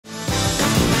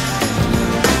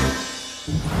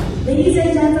Ladies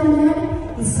and gentlemen,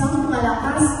 isang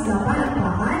malakas na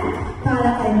palakpakan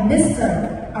para kay Mr.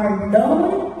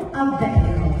 Arnold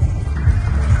Abednego.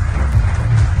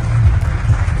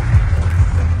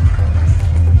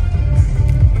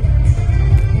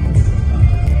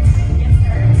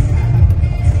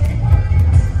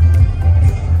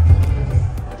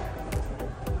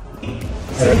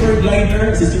 Silver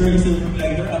glider, si Sir Silver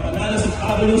glider, ang panalo sa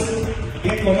fabulous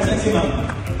get mo kasi si Ma'am.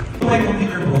 Ito ay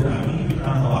computer programming, hindi ko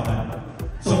nakahawakan.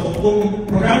 So, kung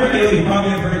programmer kayo, you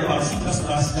probably have heard about C++,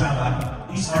 Java,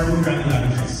 these are programming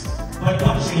languages. But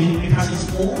blockchain, it has its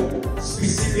own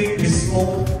specific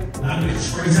bespoke language.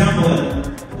 For example,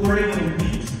 Turing and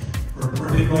DICT for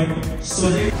Bitcoin.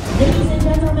 So ladies and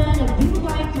gentlemen, we would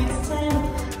like to extend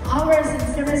our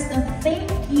sincerest thank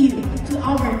you to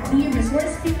our three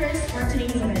resource speakers for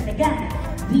today's event. Again,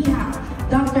 we have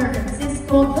Dr.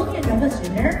 Francisco Villanueva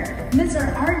Jr., Mr.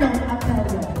 Arnold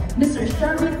Abednego, Mr.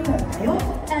 Sherman Colayo,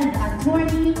 and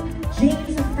Attorney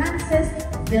James Francis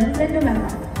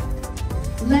Villanueva.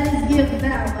 Let us give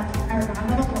them a round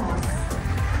of applause.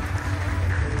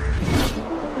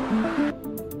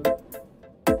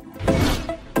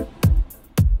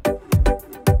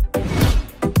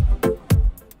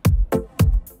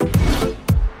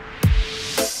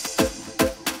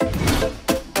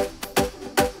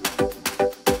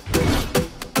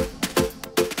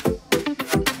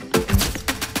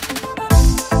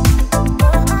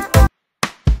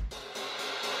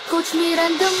 Coach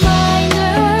Miranda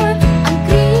Minor, ang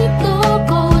crypto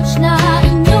coach na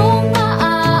inyong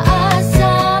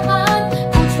maaasahan.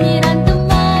 Coach Miranda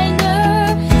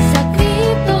Minor, sa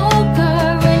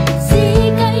cryptocurrency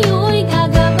kayo'y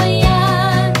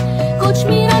gagabayan. Coach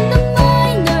Miranda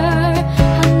Minor,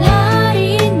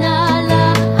 hangarin na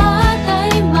lahat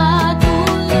ay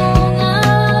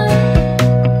matulungan.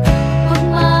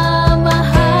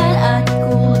 Pagmamahal at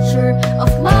culture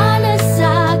of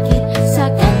malasakit sa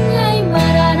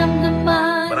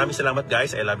Maraming salamat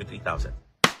guys. I love you 3000.